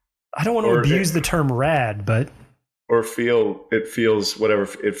 I don't want to abuse the term rad, but it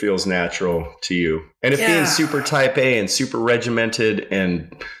feels natural to you. And if being super type A and super regimented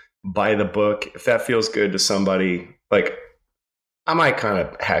and by the book, if that feels good to somebody, like, I might kind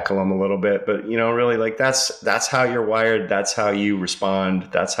of heckle them a little bit, but really, like, that's how you're wired. That's how you respond.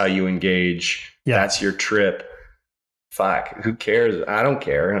 That's how you engage. Yeah. That's your trip. Fuck, who cares? I don't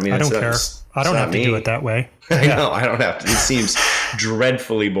care. I mean, I don't care. I don't have to do it that way. I know. I don't have to. It seems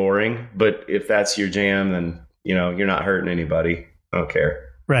dreadfully boring, but if that's your jam, then you're not hurting anybody. I don't care.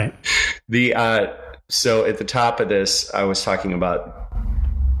 Right. So at the top of this, I was talking about.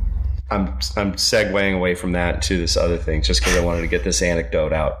 I'm segueing away from that to this other thing just because I wanted to get this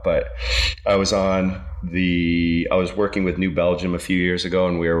anecdote out. But I was working with New Belgium a few years ago,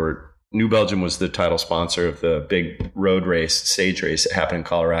 and New Belgium was the title sponsor of the big road race, stage race that happened in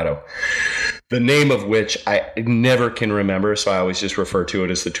Colorado. The name of which I never can remember, so I always just refer to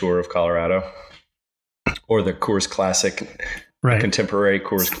it as the Tour of Colorado or the Coors Classic, contemporary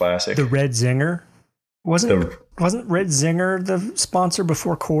Coors Classic. The Red Zinger wasn't Red Zinger the sponsor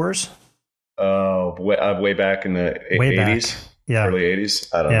before Coors? Oh, way back in the 80s? Yeah. Early 80s?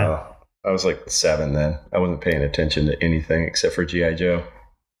 I don't know. I was like 7 then. I wasn't paying attention to anything except for G.I. Joe.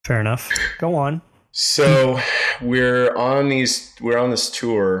 Fair enough. Go on. So we're on this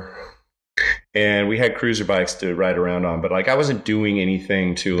tour, and we had cruiser bikes to ride around on, but like I wasn't doing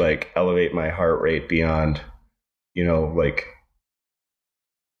anything to like elevate my heart rate beyond, like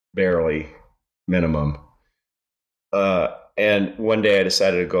barely minimum. And one day I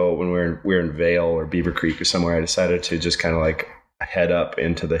decided to go when we were in Vail or Beaver Creek or somewhere. I decided to just kind of like head up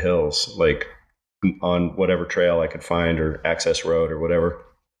into the hills, like on whatever trail I could find or access road or whatever.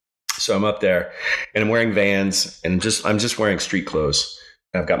 So I'm up there and I'm wearing Vans and I'm just wearing street clothes.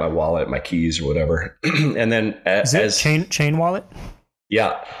 And I've got my wallet, my keys or whatever. And then chain wallet?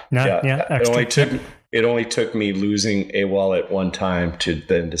 Yeah. Yeah. it only took me losing a wallet one time to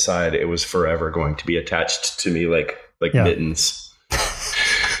then decide it was forever going to be attached to me like mittens.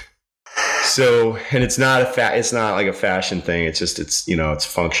 So, and it's not it's not like a fashion thing. It's just, it's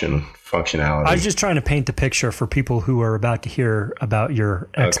functionality. I was just trying to paint the picture for people who are about to hear about your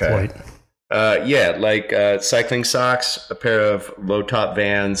exploit. Cycling socks, a pair of low top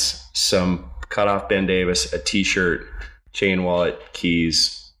Vans, some cut off Ben Davis, a t-shirt, chain wallet,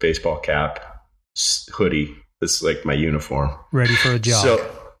 keys, baseball cap, hoodie. That's like my uniform. Ready for a job.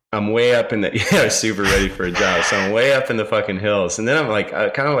 So I'm way up in super ready for a job. So I'm way up in the fucking hills. And then I'm like,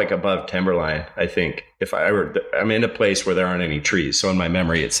 kind of like above timberline, I think. I'm in a place where there aren't any trees. So in my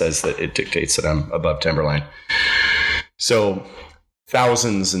memory, it says that it dictates that I'm above timberline. So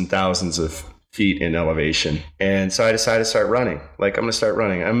thousands and thousands of feet in elevation. And so I decided to start running. Like, I'm going to start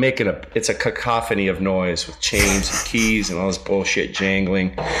running. I'm making it's a cacophony of noise with chains and keys and all this bullshit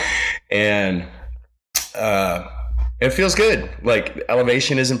jangling. And, it feels good. Like,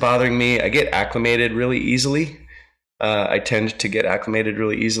 elevation isn't bothering me. I get acclimated really easily. I tend to get acclimated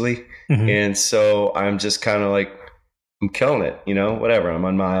really easily. Mm-hmm. And so I'm just kind of like, I'm killing it, whatever. I'm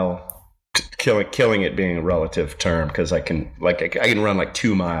on mile, killing it being a relative term, because I can run like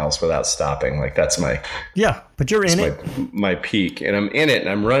 2 miles without stopping. Like, that's but you're in it. My peak, and I'm in it, and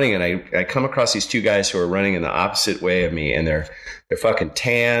I'm running, and I come across these two guys who are running in the opposite way of me, and they're fucking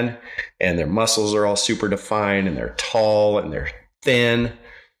tan, and their muscles are all super defined, and they're tall, and they're thin,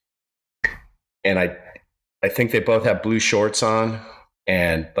 and I think they both have blue shorts on,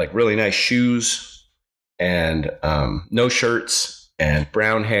 and like really nice shoes, and no shirts, and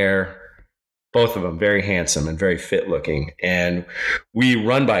brown hair. Both of them very handsome and very fit looking. And we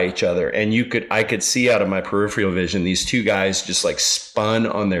run by each other, and I could see out of my peripheral vision, these two guys just like spun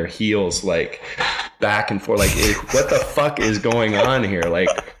on their heels, like back and forth. Like, what the fuck is going on here? Like,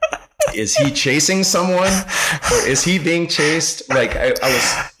 is he chasing someone, or is he being chased? Like, I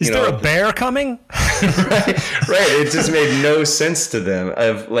was, is there a bear coming? right. It just made no sense to them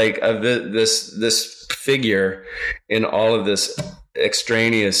of this figure in all of this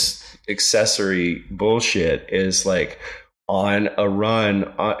extraneous accessory bullshit is like on a run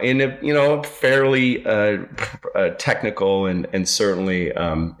in a fairly technical and certainly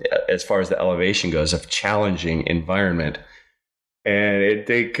as far as the elevation goes, a challenging environment. And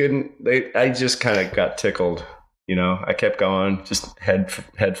I just kind of got tickled. I kept going, just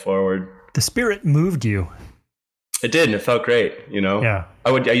head forward. The spirit moved you. It did, and it felt great. Yeah.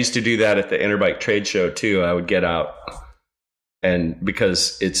 I used to do that at the Interbike trade show too. I would get out, and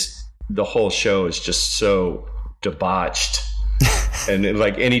because the whole show is just so debauched, and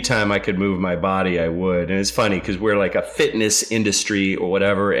like anytime I could move my body, I would. And it's funny because we're like a fitness industry or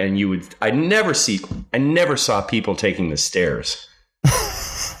whatever, and I never saw people taking the stairs.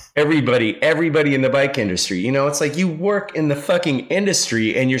 Everybody in the bike industry, it's like you work in the fucking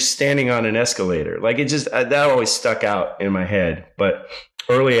industry and you're standing on an escalator. Like, it just, that always stuck out in my head. But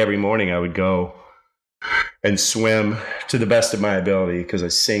early every morning I would go and swim to the best of my ability, because I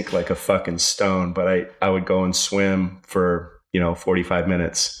sink like a fucking stone. But I would go and swim for, 45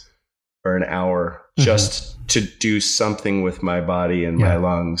 minutes or an hour just to do something with my body and my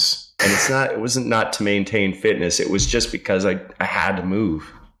lungs. And it wasn't not to maintain fitness. It was just because I had to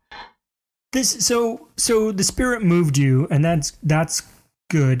move. So the spirit moved you, and that's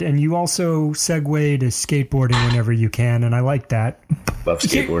good. And you also segue to skateboarding whenever you can, and I like that. Love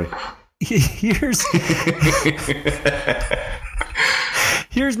skateboarding.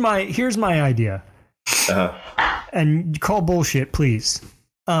 Here's my idea. And call bullshit, please.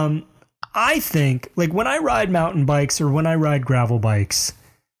 I think, like, when I ride mountain bikes or when I ride gravel bikes,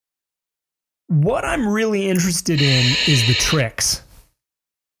 what I'm really interested in is the tricks.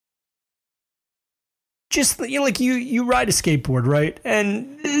 Just like you ride a skateboard, right?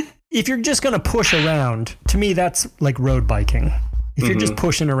 And if you're just going to push around, to me, that's like road biking. If you're just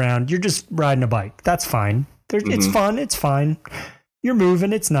pushing around, you're just riding a bike. That's fine. It's fun. It's fine. You're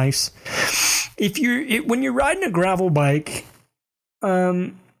moving. It's nice. When you're riding a gravel bike,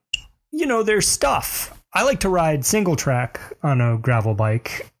 there's stuff. I like to ride single track on a gravel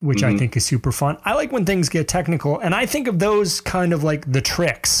bike, which I think is super fun. I like when things get technical, and I think of those kind of like the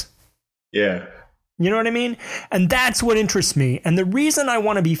tricks. Yeah. You know what I mean? And that's what interests me. And the reason I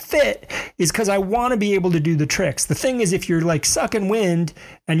want to be fit is because I want to be able to do the tricks. The thing is, if you're like sucking wind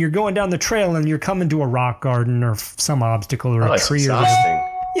and you're going down the trail and you're coming to a rock garden or some obstacle or a tree or whatever,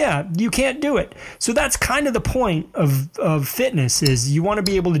 yeah, you can't do it. So that's kind of the point of fitness, is you want to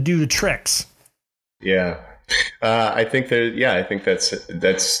be able to do the tricks. Yeah. I think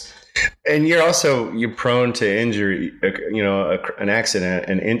that's And you're prone to injury, an accident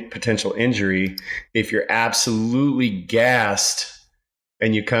and potential injury if you're absolutely gassed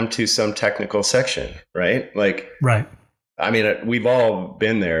and you come to some technical section, right? Like, right. I mean, we've all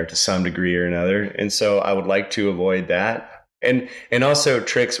been there to some degree or another. And so I would like to avoid that. And also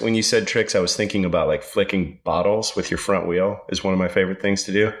tricks. When you said tricks, I was thinking about like flicking bottles with your front wheel is one of my favorite things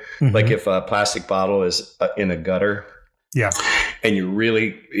to do. Mm-hmm. Like if a plastic bottle is in a gutter. Yeah. And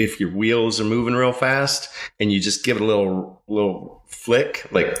if your wheels are moving real fast and you just give it a little flick,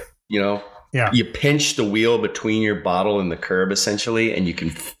 like, you pinch the wheel between your bottle and the curb essentially, and you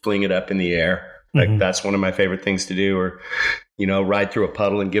can fling it up in the air. Like that's one of my favorite things to do. Or, ride through a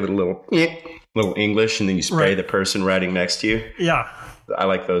puddle and give it a little English, and then you spray the person riding next to you. Yeah. I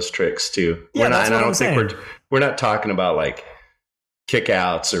like those tricks too. Yeah, We're not talking about like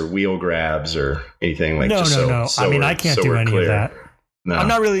kickouts or wheel grabs or anything like that. No. I mean, I can't do any of that. No. I'm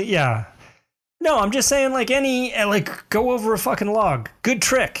not really. Yeah. No, I'm just saying like go over a fucking log. Good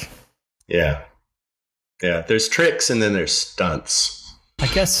trick. Yeah. Yeah. There's tricks and then there's stunts. I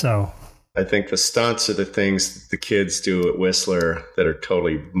guess so. I think the stunts are the things the kids do at Whistler that are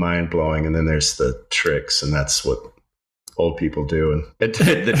totally mind blowing. And then there's the tricks, and that's what old people do. And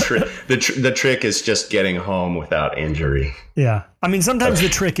the trick is just getting home without injury. Yeah. I mean, sometimes the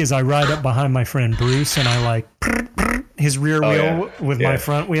trick is I ride up behind my friend Bruce and I like his rear wheel with my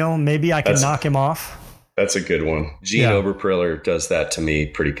front wheel. Maybe I can knock him off. That's a good one. Gene Oberpriller does that to me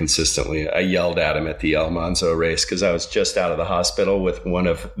pretty consistently. I yelled at him at the El Monzo race because I was just out of the hospital with one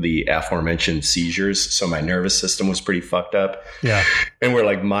of the aforementioned seizures. So my nervous system was pretty fucked up. Yeah. And we're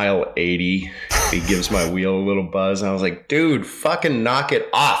like mile 80. He gives my wheel a little buzz. And I was like, dude, fucking knock it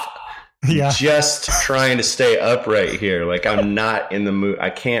off. Yeah. Just trying to stay upright here. Like I'm not in the mood. I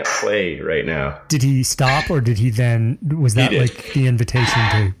can't play right now. Did he stop, or was that like the invitation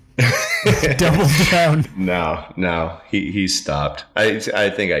to double down? No, he stopped. I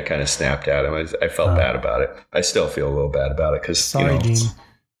think I kind of snapped at him. I felt bad about it. I still feel a little bad about it because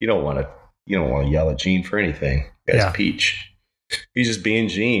you don't want to yell at Gene for anything. Guy's peach. He's just being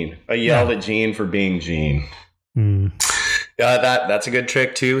Gene. I yelled at Gene for being Gene. That's a good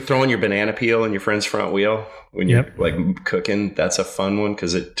trick too. Throwing your banana peel in your friend's front wheel when you're like cooking. That's a fun one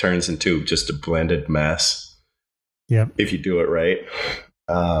because it turns into just a blended mess. Yep. If you do it right.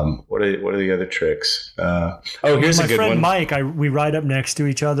 What are the other tricks? Here's a good one. My friend Mike, we ride up next to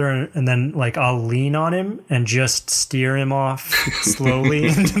each other, and then like I'll lean on him and just steer him off slowly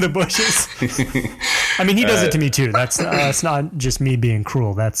into the bushes. I mean, he does it to me too. That's not just me being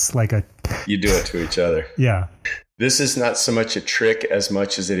cruel. That's like you do it to each other. Yeah. This is not so much a trick as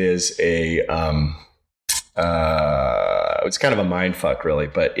much as it is it's kind of a mind fuck really.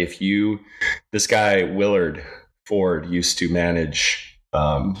 But this guy Willard Ford used to manage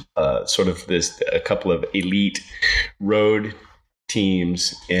sort of a couple of elite road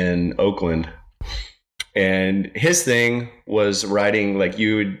teams in Oakland. And his thing was riding, like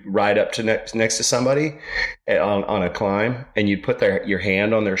you would ride up to next to somebody on a climb, and you'd put your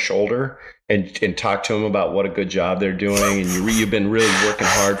hand on their shoulder and talk to them about what a good job they're doing. And you've been really working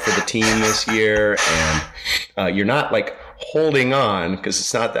hard for the team this year. And you're not like holding on because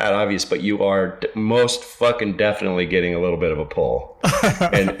it's not that obvious, but you are most fucking definitely getting a little bit of a pull.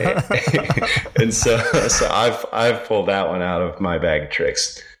 and so I've pulled that one out of my bag of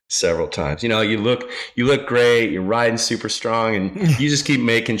tricks several times. You look great, you're riding super strong, and you just keep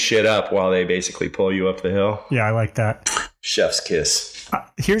making shit up while they basically pull you up the hill. Yeah, I like that. Chef's kiss.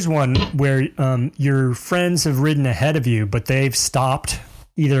 Here's one where your friends have ridden ahead of you, but they've stopped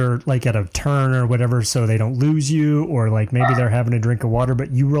either like at a turn or whatever, so they don't lose you, or like maybe they're having a drink of water, but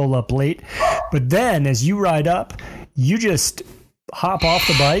you roll up late. But then as you ride up, you just hop off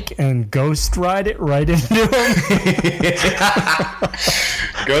the bike and ghost ride it right into them.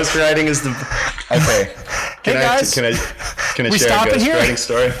 Ghost riding is the okay. Can I share a ghost riding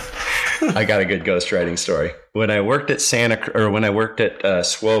story? I got a good ghost riding story. When I worked at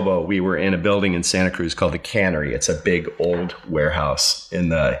Swobo, we were in a building in Santa Cruz called the Cannery. It's a big old warehouse in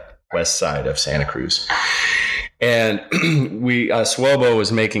the west side of Santa Cruz. And Swobo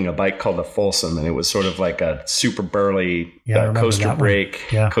was making a bike called the Folsom, and it was sort of like a super burly coaster brake,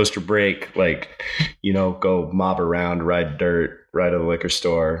 like, go mob around, ride dirt, ride to the liquor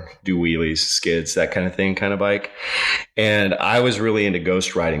store, do wheelies, skids, that kind of thing, kind of bike. And I was really into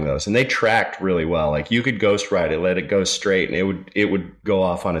ghost riding those, and they tracked really well. Like you could ghost ride it, let it go straight, and it would go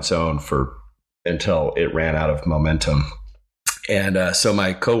off on its own until it ran out of momentum. And so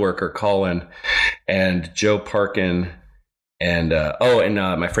my coworker Colin and Joe Parkin and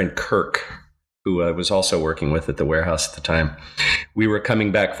my friend Kirk who I was also working with at the warehouse at the time. We were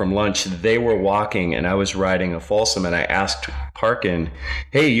coming back from lunch. They were walking, and I was riding a Folsom, and I asked Parkin,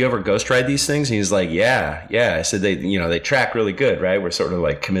 hey, you ever ghost ride these things? And he's like, yeah. I said, they track really good, right? We're sort of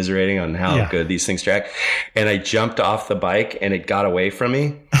like commiserating on how good these things track. And I jumped off the bike, and it got away from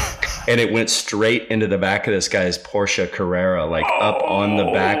me. And it went straight into the back of this guy's Porsche Carrera, like up on the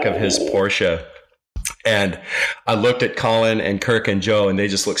back of his Porsche. And I looked at Colin and Kirk and Joe, and they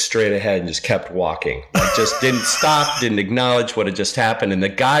just looked straight ahead and just kept walking. Like, just didn't stop, didn't acknowledge what had just happened. And the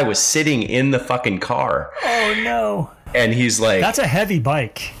guy was sitting in the fucking car. Oh, no. And he's like... That's a heavy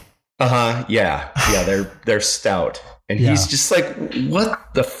bike. Uh-huh, yeah. Yeah, they're stout. And he's just like,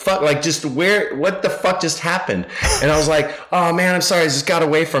 what the fuck? Like, what the fuck just happened? And I was like, oh, man, I'm sorry. I just got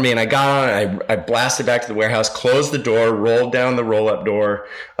away from me. And I got on, I blasted back to the warehouse, closed the door, rolled down the roll-up door,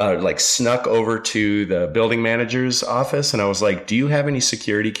 snuck over to the building manager's office. And I was like, do you have any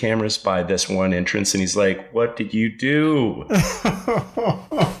security cameras by this one entrance? And he's like, what did you do?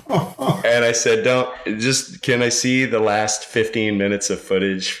 And I said, can I see the last 15 minutes of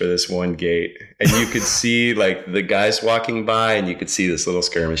footage for this one gate? And you could see like the guys walking by, and you could see this little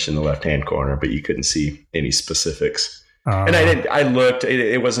skirmish in the left-hand corner, but you couldn't see any specifics. And I looked,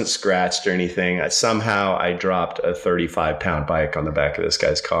 it wasn't scratched or anything. Somehow I dropped a 35-pound bike on the back of this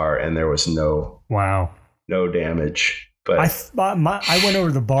guy's car, and there was no damage. But I went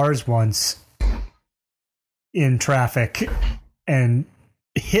over the bars once in traffic and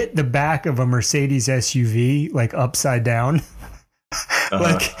hit the back of a Mercedes SUV, like upside down,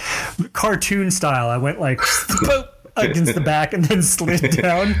 like cartoon style. I went like boop, against the back and then slid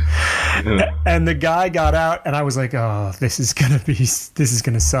down. And the guy got out, and I was like, oh, this is gonna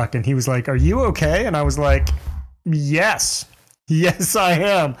suck. And he was like, are you okay? And I was like, yes, I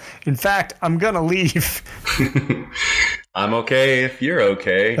am. In fact, I'm gonna leave. I'm okay if you're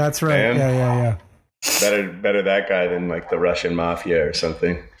okay. That's right. Man. Yeah. Better that guy than like the Russian mafia or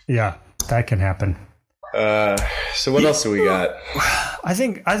something. Yeah, that can happen. So what else do we got? I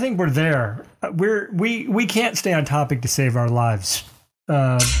think we're there. We can't stay on topic to save our lives.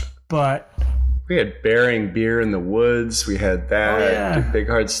 But we had burying beer in the woods. We had that. Big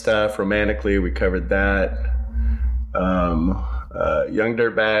hard stuff. Romantically, we covered that. Young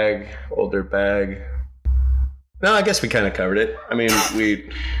Dirtbag, old Dirtbag. No, I guess we kind of covered it. I mean, we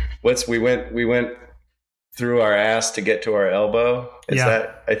went through our ass to get to our elbow.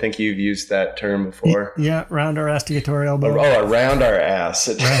 That, I think you've used that term before. Yeah, round our ass to get to our elbow. Around our ass.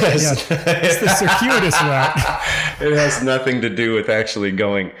 It's the circuitous route. It has nothing to do with actually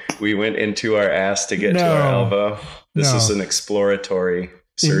going. We went into our ass to get to our elbow. This is an exploratory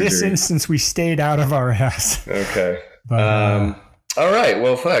surgery. In this instance, we stayed out of our ass. Okay. But, all right.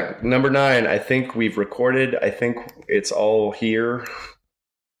 Well, fuck. Number 9. I think we've recorded. I think it's all here.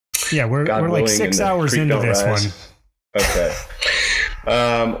 Yeah, we're like 6 hours into this one. Okay.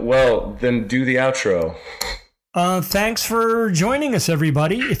 Well, then do the outro. Thanks for joining us,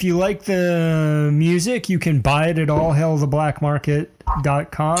 everybody. If you like the music, you can buy it at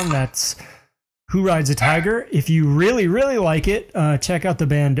allhailtheblackmarket.com. That's Who Rides a Tiger. If you really, really like it, check out the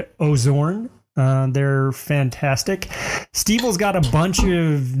band Ozorn. They're fantastic. Stevel's got a bunch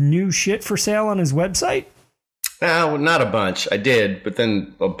of new shit for sale on his website. No, not a bunch. I did, but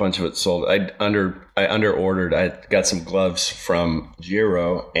then a bunch of it sold. I under ordered. I got some gloves from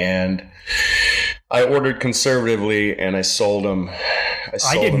Giro, and I ordered conservatively, and I sold them.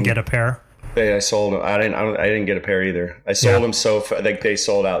 I didn't get a pair. I sold them. I didn't get a pair either. I sold them I think they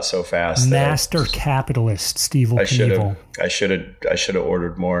sold out so fast. Master capitalist, Steve Knievel. I should have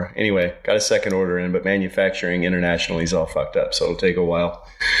ordered more. Anyway, got a second order in, but manufacturing internationally is all fucked up, so it'll take a while.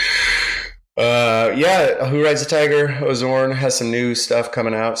 Who Rides the Tiger? Ozorn has some new stuff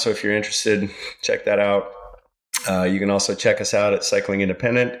coming out, so if you're interested, check that out. You can also check us out at Cycling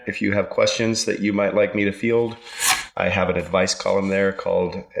Independent. If you have questions that you might like me to field, I have an advice column there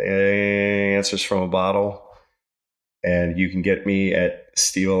called Answers from a Bottle, and you can get me at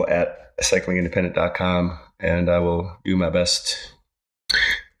steele@cyclingindependent.com, and I will do my best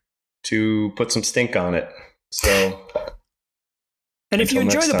to put some stink on it. So... And if you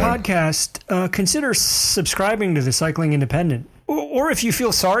enjoy the podcast, consider subscribing to the Cycling Independent. Or if you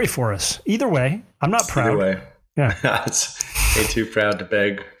feel sorry for us. Either way. I'm not proud. Either way. Yeah. Ain't too proud to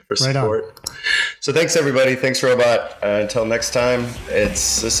beg for support. Right. So thanks, everybody. Thanks, Robot. Until next time,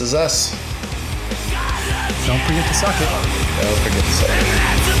 this is us. Don't forget to suck it. Don't forget to suck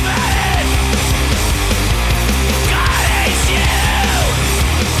it.